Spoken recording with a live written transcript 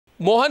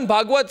Mohan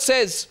Bhagwat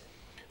says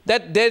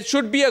that there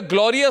should be a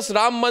glorious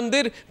Ram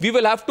Mandir. We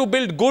will have to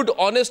build good,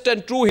 honest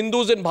and true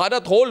Hindus in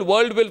Bharat. Whole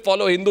world will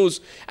follow Hindus.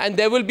 And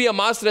there will be a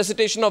mass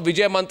recitation of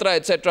Vijay Mantra,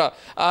 etc.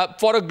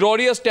 For a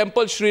glorious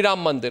temple, Sri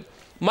Ram Mandir.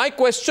 My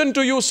question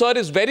to you, sir,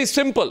 is very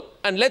simple.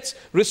 And let's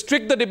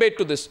restrict the debate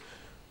to this.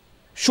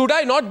 Should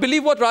I not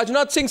believe what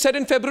Rajnath Singh said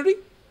in February?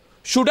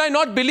 Should I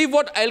not believe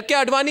what L.K.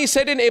 Advani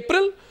said in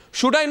April?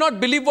 Should I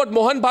not believe what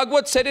Mohan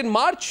Bhagwat said in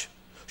March?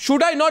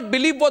 Should I not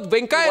believe what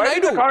Venkaiah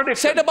Naidu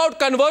said about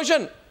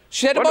conversion?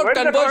 Said about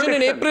conversion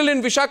in April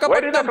in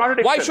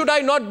Visakhapatnam. Why should I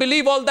not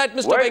believe all that,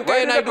 Mr.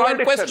 Venkaiah Naidu,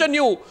 and question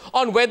you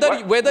on whether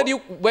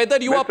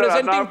you are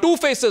presenting two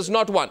faces,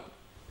 not one?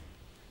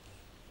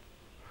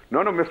 No,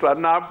 Mr.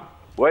 Arnab,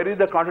 where is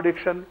the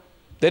contradiction?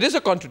 There is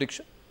a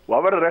contradiction.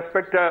 Our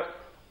respect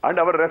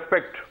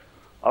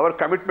our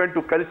commitment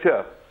to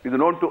culture is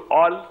known to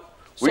all.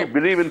 We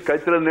believe in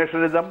cultural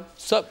nationalism.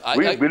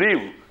 We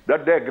believe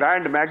that the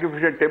grand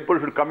magnificent temple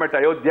should come at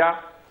Ayodhya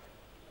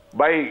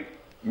by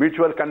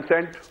mutual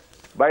consent,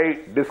 by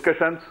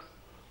discussions,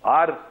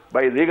 or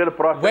by legal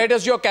process. Where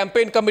does your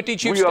campaign committee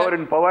chief stand? We are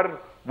in power.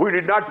 We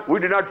did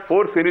not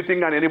force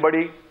anything on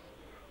anybody.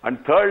 And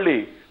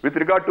thirdly, with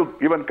regard to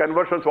even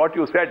conversions, what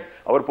you said,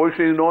 our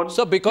position is known.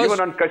 Sir, because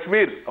even on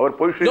Kashmir, our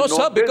position is known. No,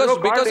 sir, because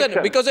an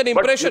impression. Because an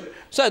impression.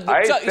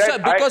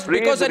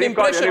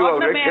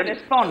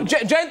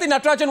 Jayanti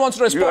Natarajan wants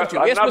to respond to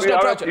you. Yes, Mr.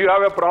 Natarajan. You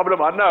have a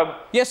problem, Arnab.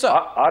 Yes, sir.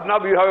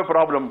 Arnab, you have a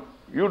problem.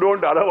 You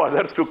don't allow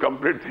others to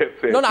complete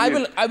their No, I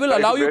will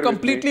allow you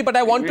completely, but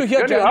I want to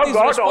hear Jayanti's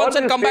response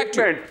and come back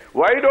to you.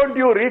 Why don't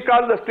you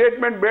recall the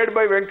statement made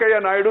by Venkaiah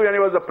Naidu when he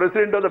was the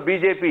president of the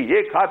BJP?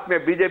 Ek haath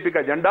mein BJP ka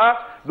agenda,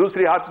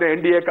 dusri haath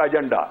mein NDA ka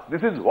agenda.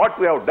 This is what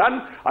we have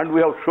done, and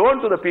we have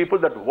shown to the people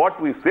that what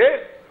we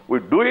say, we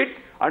do it,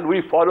 and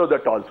we follow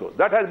that also.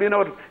 That has been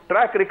our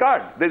track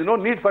record. There is no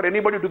need for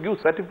anybody to give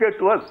certificate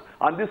to us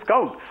on this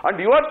count. And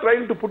you are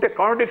trying to put a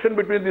contradiction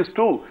between these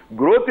two.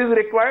 Growth is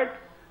required.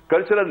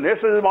 Cultural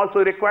nationalism also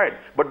required.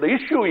 But the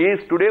issue is,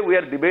 today we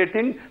are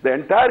debating, the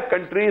entire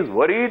country is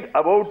worried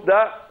about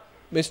the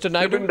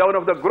slipping down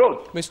of the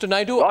growth. Mr.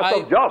 Naidu, loss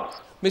of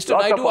jobs. Mr.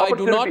 Naidu, I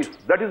do not...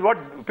 That is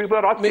what people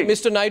are asking.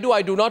 Mr. Naidu,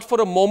 I do not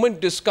for a moment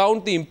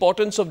discount the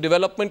importance of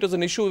development as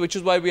an issue, which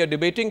is why we are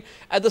debating.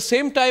 At the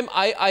same time,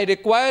 I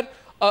require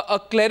a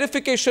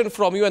clarification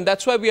from you, and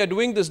that's why we are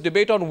doing this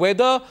debate on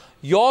whether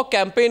your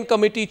campaign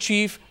committee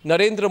chief,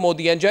 Narendra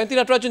Modi, and Jayanti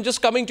Natarajan,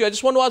 just coming to you, I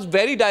just want to ask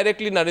very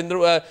directly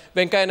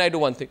Venkaiah Naidu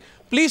one thing.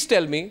 Please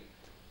tell me,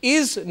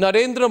 is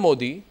Narendra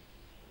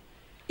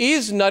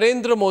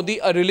Modi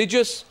a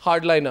religious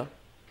hardliner?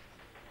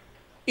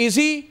 Is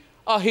he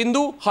a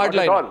Hindu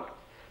hardliner?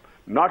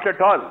 Not at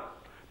all.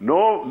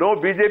 No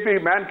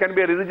BJP man can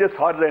be a religious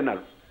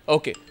hardliner.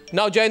 Okay.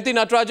 Now Jayanti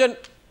Natarajan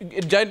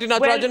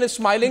is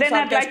smiling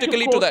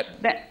sarcastically to that.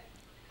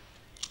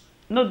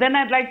 Then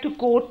I'd like to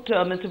quote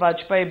Mr.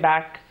 Vajpayee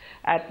back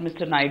at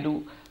Mr.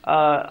 Naidu.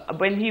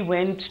 When he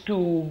went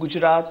to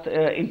Gujarat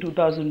in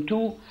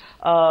 2002,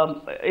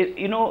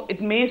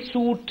 it may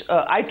suit,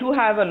 I too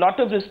have a lot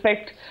of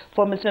respect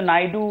for Mr.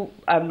 Naidu.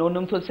 I've known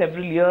him for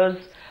several years,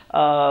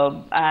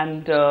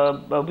 and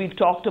we've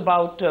talked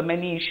about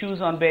many issues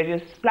on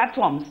various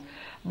platforms.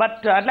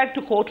 But I'd like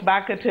to quote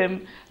back at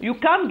him, you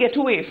can't get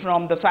away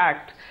from the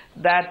fact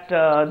that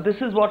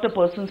this is what a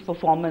person's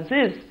performance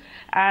is.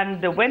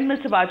 And when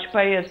Mr.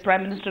 Vajpayee, as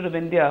Prime Minister of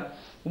India,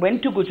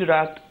 went to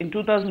Gujarat in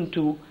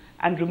 2002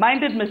 and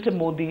reminded Mr.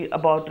 Modi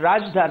about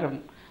Raj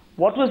Dharam,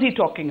 what was he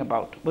talking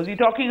about? Was he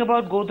talking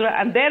about Godhra?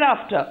 And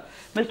thereafter,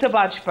 Mr.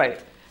 Vajpayee,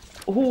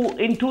 who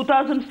in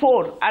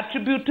 2004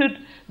 attributed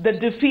the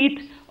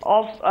defeat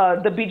of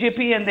the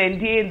BJP and the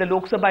NDA in the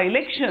Lok Sabha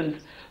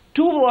elections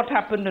to what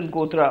happened in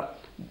Godhra,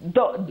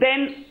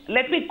 then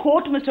let me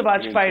quote Mr.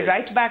 Vajpayee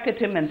right back at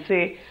him and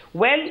say,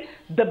 well,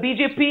 the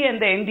BJP and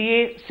the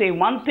NDA say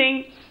one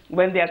thing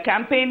when they are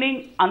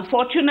campaigning.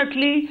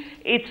 Unfortunately,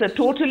 it's a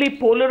totally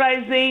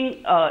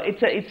polarizing,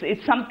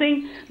 it's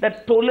something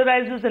that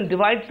polarizes and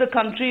divides the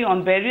country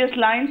on various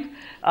lines.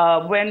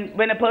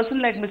 When a person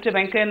like Mr.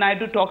 Venkaiah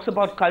Naidu talks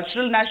about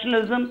cultural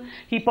nationalism,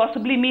 he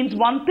possibly means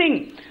one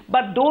thing.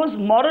 But those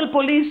moral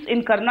police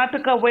in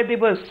Karnataka, where they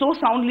were so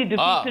soundly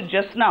defeated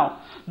just now,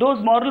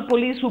 those moral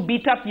police who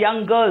beat up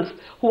young girls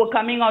who were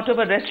coming out of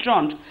a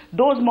restaurant,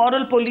 those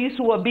moral police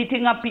who were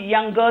beating up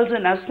young girls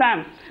in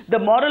Assam, the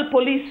moral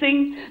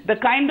policing, the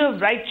kind of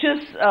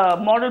righteous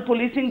moral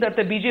policing that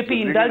the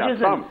BJP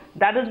indulges in,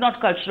 that is not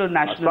cultural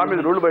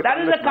nationalism. That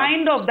is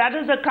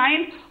the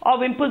kind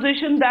of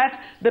imposition that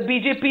the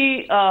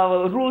BJP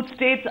ruled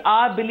states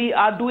are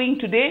doing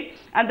today,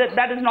 and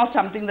that is not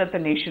something that the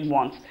nation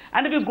wants.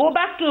 And if you go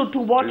back to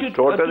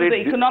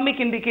the economic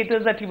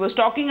indicators that he was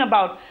talking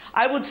about,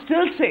 I would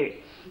still say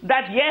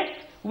that yes,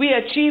 we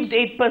achieved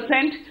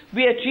 8%,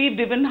 we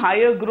achieved even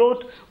higher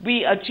growth,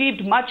 we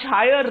achieved much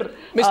higher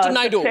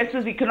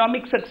successes,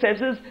 economic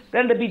successes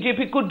than the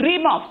BJP could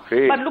dream of.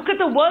 But look at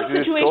the world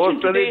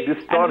situation today,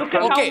 and look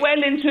at how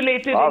well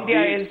insulated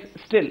India is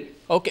still.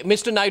 Okay,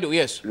 Mr. Naidu,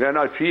 yes.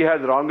 No, she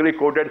has wrongly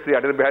quoted Sri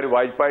Atal Bihari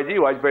Vajpayee ji.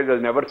 Vajpayee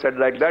has never said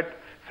like that.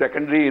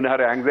 Secondly, in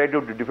her anxiety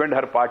to defend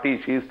her party,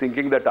 she is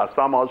thinking that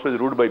Assam also is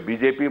ruled by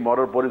BJP,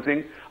 moral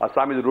policing.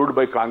 Assam is ruled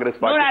by Congress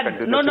party.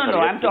 No,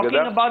 I'm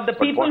talking about the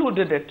people who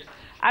did it.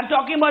 I'm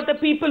talking about the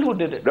people who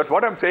did it. That's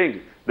what I'm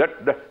saying.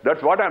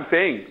 That's what I'm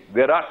saying.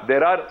 There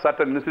are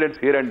certain incidents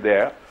here and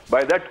there.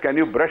 By that, can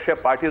you brush a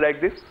party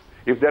like this?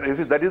 If that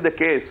is the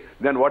case,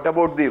 then what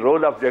about the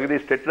role of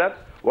Jagdish Tetler?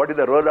 What is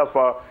the role of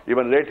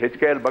even late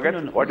HKL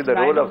Bhagat? What is the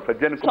role of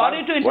Sajjan Kumar?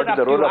 Sorry to interrupt what is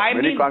the role you. of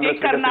many Congress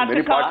leaders in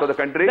many parts of the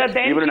country?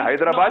 Even in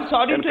Hyderabad,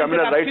 and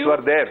communal rights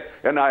were there.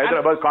 And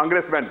Hyderabad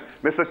congressman,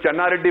 Mr.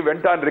 Channareddy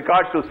went on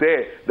record to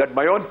say that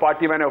my own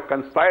partymen have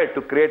conspired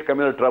to create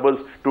communal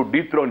troubles to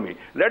dethrone me.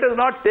 Let us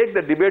not take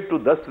the debate to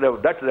that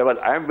level.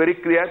 I am very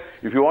clear.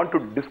 If you want to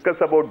discuss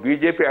about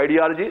BJP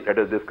ideology, let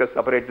us discuss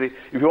separately.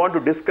 If you want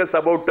to discuss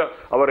about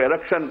our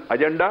election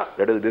agenda,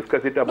 let us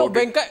discuss it about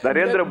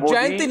Narendra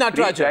Modi.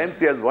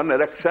 He has won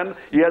election.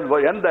 He has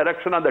won the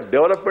election on the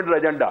developmental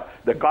agenda.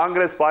 The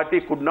Congress party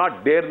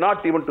dare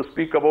not even to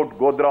speak about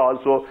Godhra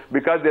also,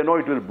 because they know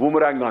it will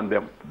boomerang on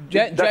them.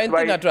 That's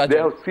why they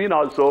have seen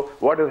also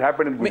what has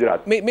happened in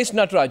Gujarat. Ms.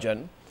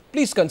 Natarajan,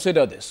 please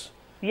consider this.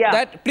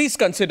 Please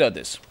consider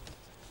this.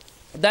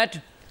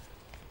 That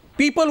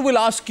people will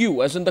ask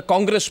you, as in the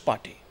Congress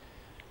party,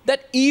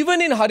 that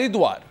even in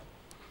Haridwar,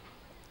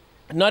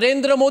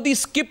 Narendra Modi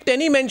skipped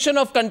any mention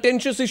of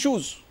contentious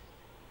issues.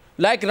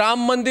 Like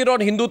Ram Mandir or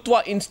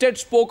Hindutva, instead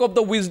spoke of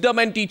the wisdom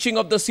and teaching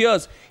of the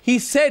seers. He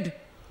said,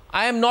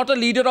 I am not a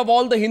leader of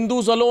all the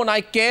Hindus alone.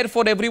 I care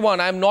for everyone.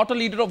 I am not a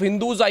leader of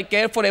Hindus. I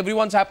care for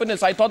everyone's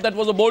happiness. I thought that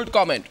was a bold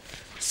comment.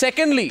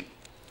 Secondly,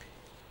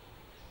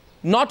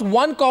 not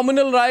one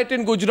communal riot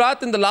in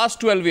Gujarat in the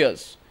last 12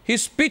 years.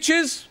 His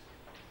speeches,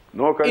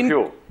 no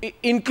curfew.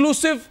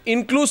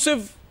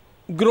 Inclusive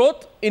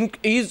growth.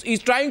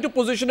 He's trying to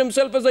position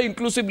himself as an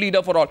inclusive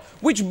leader for all.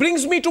 Which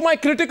brings me to my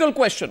critical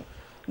question.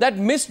 That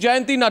Miss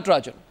Jayanti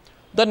Natarajan,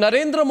 the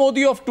Narendra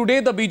Modi of today,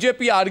 the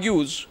BJP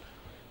argues,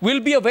 will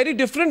be a very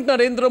different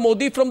Narendra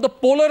Modi from the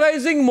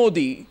polarizing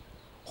Modi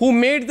who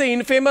made the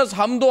infamous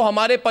 "Hum do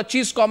hamare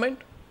 25" comment.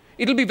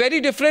 It will be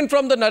very different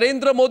from the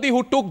Narendra Modi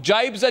who took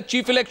jibes at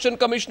Chief Election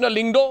Commissioner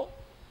Lingdo.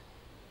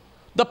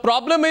 The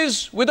problem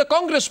is with the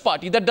Congress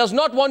party that does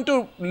not want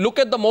to look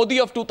at the Modi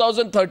of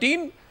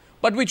 2013,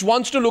 but which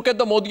wants to look at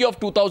the Modi of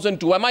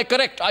 2002. Am I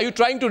correct? Are you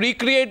trying to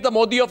recreate the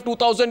Modi of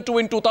 2002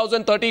 in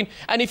 2013?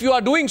 And if you are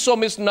doing so,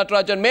 Ms.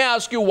 Natarajan, may I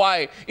ask you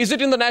why? Is it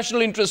in the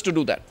national interest to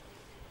do that?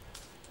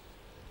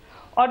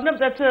 Arnab,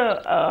 that's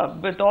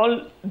with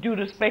all due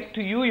respect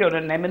to you, you're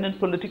an eminent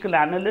political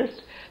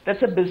analyst,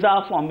 that's a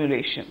bizarre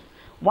formulation.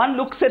 One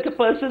looks at a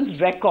person's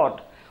record.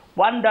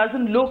 One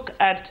doesn't look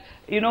at,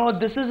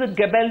 this is a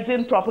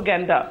Goebbelsian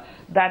propaganda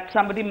that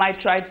somebody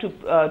might try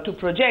to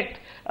project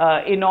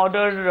in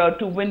order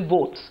to win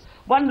votes.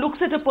 One looks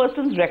at a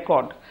person's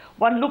record.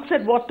 One looks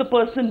at what the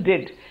person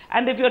did.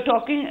 And if you're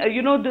talking,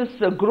 this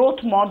growth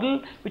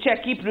model, which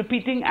I keep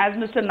repeating, as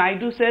Mr.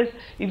 Naidu says,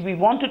 if we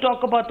want to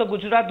talk about the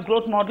Gujarat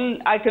growth model,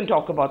 I can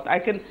talk about. I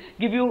can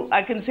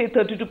say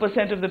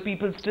 32% of the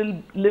people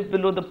still live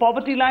below the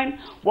poverty line.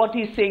 What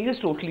he's saying is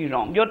totally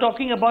wrong. You're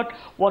talking about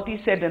what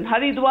he said in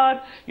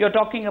Haridwar. You're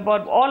talking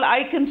about, all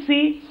I can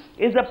see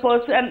is a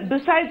person, and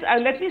besides,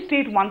 let me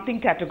state one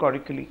thing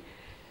categorically.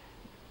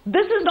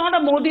 This is not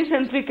a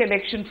Modi-centric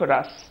election for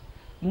us.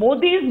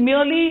 Modi is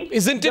merely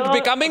Isn't it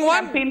becoming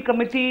one? Campaign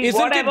committee,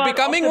 Isn't it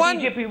becoming one?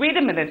 BJP. Wait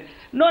a minute.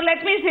 No,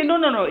 let me say,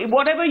 no.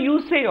 Whatever you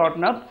say,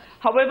 Arnab,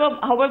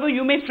 however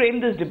you may frame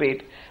this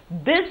debate,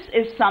 this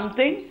is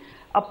something,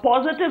 a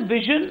positive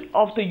vision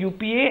of the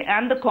UPA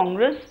and the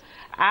Congress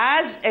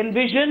as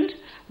envisioned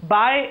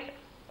by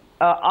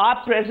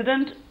our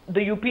president,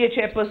 the UPA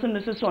chairperson,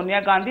 Mrs.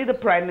 Sonia Gandhi, the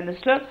Prime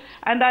Minister,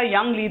 and our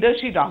young leader,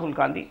 Shri Rahul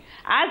Gandhi,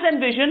 as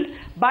envisioned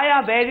by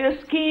our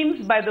various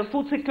schemes, by the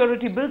food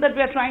security bill that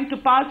we are trying to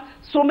pass,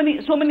 so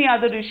many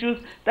other issues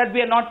that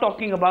we are not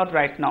talking about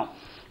right now.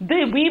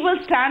 We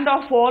will stand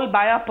or fall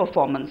by our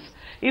performance.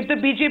 If the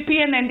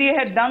BJP and NDA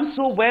had done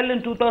so well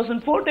in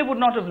 2004, they would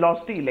not have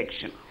lost the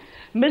election.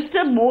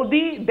 Mr.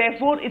 Modi,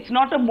 therefore, it's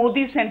not a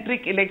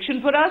Modi-centric election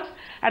for us,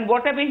 and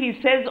whatever he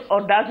says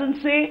or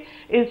doesn't say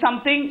is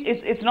something,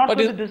 it's not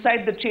going to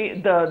decide the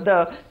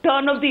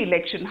turn of the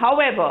election.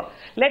 However,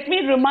 let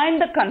me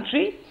remind the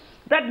country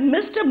that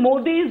Mr.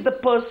 Modi is the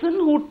person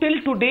who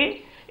till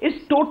today is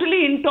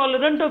totally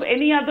intolerant of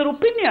any other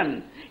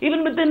opinion,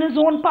 even within his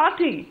own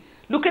party.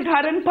 Look at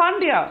Harin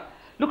Pandya.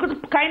 Look at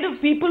the kind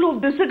of people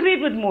who've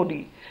disagreed with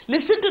Modi.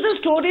 Listen to the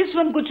stories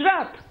from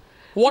Gujarat.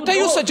 What are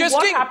you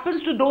suggesting? What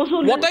happens to those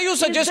who What are you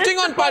suggesting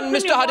on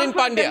Mr. Harin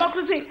Pandya?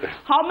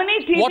 How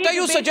many TV What are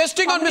you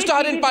suggesting on Mr.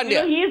 Harin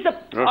Pandya? He is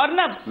the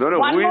Arnab. No,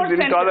 who is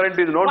intolerant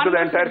is known to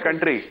the entire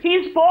country.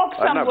 He spoke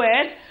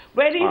somewhere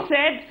where he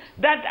said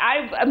that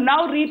I've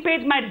now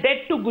repaid my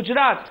debt to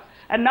Gujarat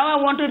and now I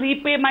want to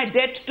repay my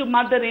debt to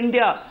Mother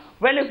India.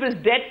 Well, if his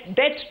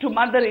debt to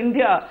Mother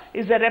India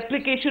is a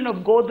replication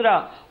of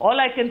Godhra, all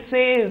I can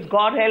say is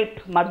God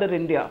help Mother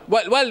India.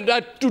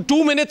 Well,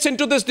 2 minutes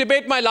into this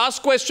debate, my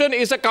last question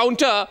is a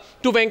counter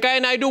to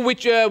Venkaiah Naidu,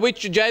 which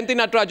Jayanti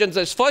Natarajan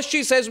says. First,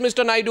 she says,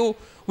 Mr. Naidu,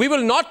 we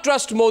will not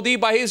trust Modi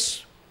by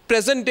his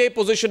present-day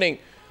positioning.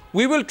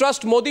 We will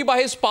trust Modi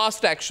by his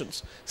past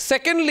actions.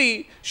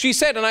 Secondly, she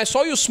said, and I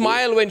saw you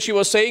smile when she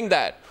was saying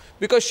that,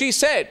 because she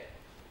said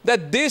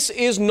that this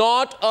is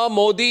not a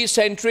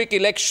Modi-centric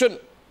election.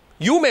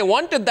 You may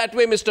want it that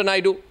way, Mr.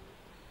 Naidu,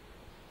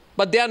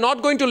 but they are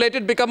not going to let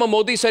it become a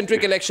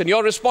Modi-centric election.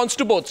 Your response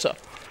to both, sir?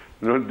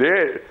 No,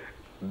 they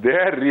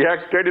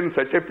reacted in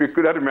such a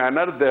peculiar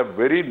manner. The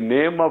very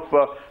name of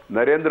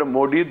Narendra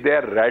Modi, they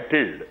are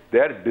rattled, they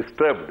are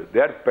disturbed,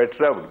 they are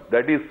perturbed.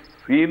 That is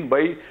seen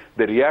by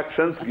the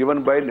reactions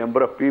given by a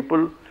number of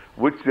people,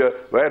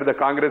 where the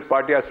Congress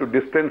party has to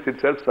distance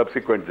itself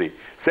subsequently.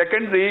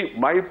 Secondly,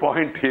 my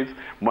point is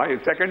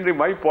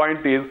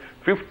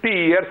 50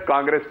 years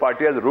Congress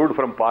party has ruled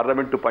from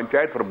parliament to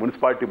panchayat, from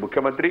municipality to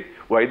Mukhyamantri.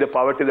 Why the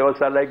poverty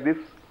levels are like this?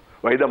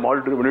 Why the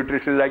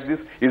malnutrition is like this?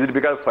 Is it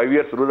because 5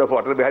 years rule of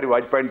Atal Bihari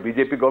Vajpayee and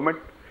BJP government?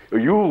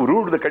 You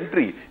ruled the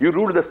country, you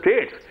ruled the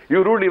states,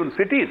 you ruled even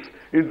cities.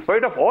 In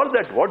spite of all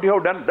that, what you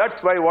have done,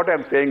 that's why what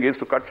I'm saying is,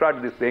 to cut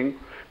short this thing,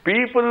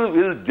 people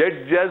will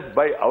judge us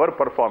by our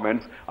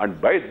performance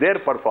and by their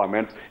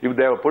performance. If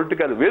they have a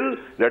political will,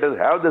 let us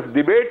have this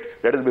debate,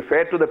 let us be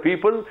fair to the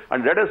people,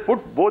 and let us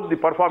put both the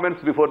performance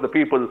before the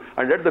people,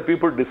 and let the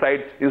people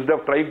decide, instead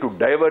of trying to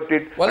divert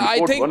it. Well, I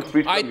think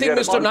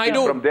Mr.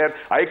 Naidu, from there.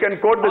 I can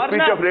quote the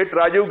speech of late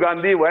Rajiv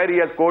Gandhi, where he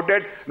has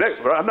quoted,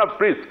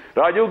 please,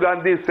 Rajiv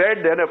Gandhi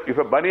said, if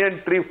a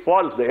banyan tree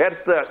falls, the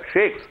earth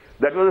shakes.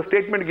 That was a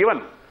statement given.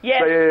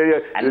 Yes,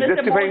 and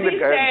justifying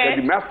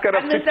the massacre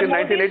of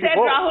 1984. Said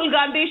Rahul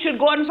Gandhi should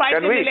go and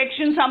fight an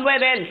election somewhere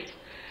else.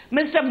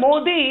 Mr.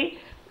 Modi,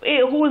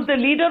 who is the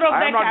leader of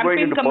their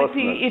campaign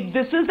committee, if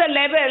this is the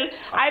level,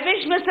 I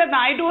wish Mr.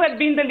 Naidu had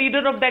been the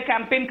leader of their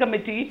campaign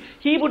committee.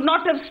 He would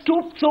not have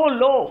stooped so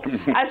low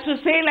as to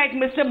say, like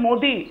Mr.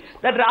 Modi,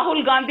 that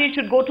Rahul Gandhi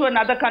should go to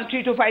another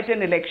country to fight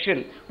an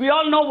election. We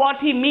all know what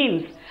he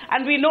means,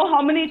 and we know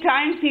how many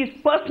times he's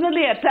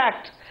personally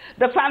attacked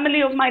the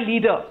family of my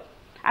leader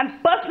and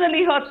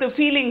personally hurt the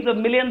feelings of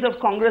millions of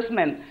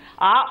congressmen.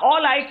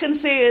 All I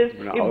can say is,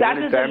 if that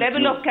is the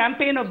level of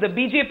campaign of the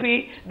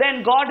BJP,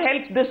 then God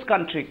help this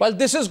country. Well,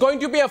 this is going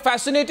to be a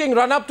fascinating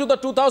run-up to the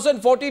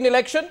 2014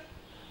 election.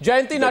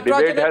 Jayanti Natarajan.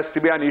 The debate has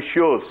to be on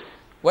issues.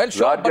 Well,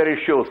 sure, larger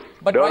issues,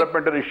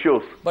 developmental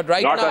issues,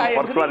 not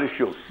on personal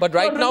issues. But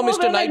right now,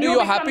 Mr. Naidu,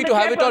 you're happy to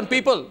have it on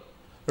people.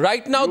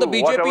 Right now, the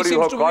BJP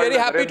seems to be very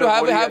happy to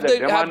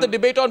have the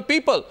debate on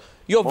people.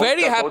 You're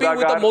very happy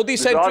with the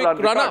Modi-centric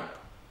run-up,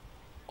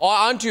 or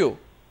aren't you?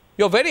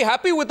 You're very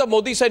happy with the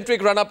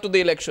Modi-centric run-up to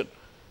the election.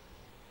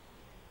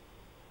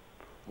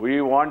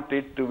 We want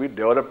it to be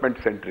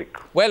development-centric.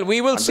 Well,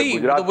 we will see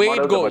the way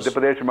it goes. The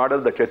Madhya Pradesh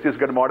model, the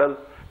Chhattisgarh model,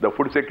 the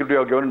food security you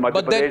have given in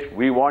Madhya Pradesh,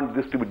 we want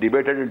this to be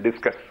debated and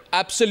discussed.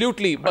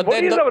 Absolutely. But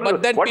what is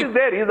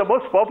there? He is the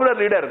most popular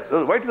leader.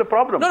 What is the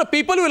problem? No,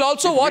 people will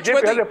also watch whether...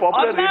 If BJP has a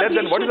popular leader,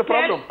 then what is the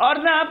problem?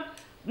 Arnab,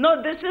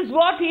 no, this is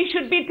what he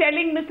should be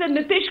telling Mr.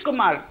 Nitish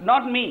Kumar,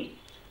 not me.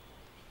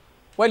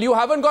 Well, you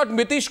haven't got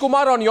Nitish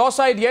Kumar on your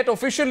side yet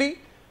officially.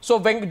 So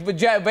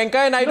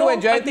Venkaiah Naidu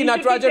and Jayanti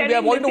Natarajan, we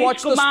are wanting to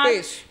watch the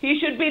space. He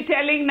should be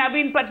telling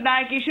Naveen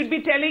Patnaik, he should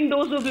be telling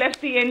those who've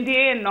left the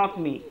NDA and not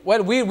me.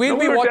 Well, we'll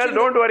be watching...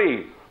 Don't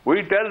worry.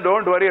 We tell,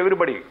 don't worry,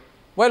 everybody.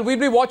 Well, we'll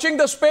be watching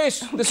the space.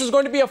 This is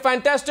going to be a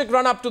fantastic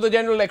run-up to the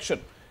general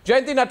election.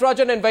 Jayanti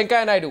Natarajan and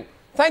Venkaiah Naidu,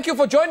 thank you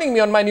for joining me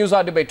on my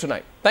Newshour Debate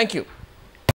tonight. Thank you.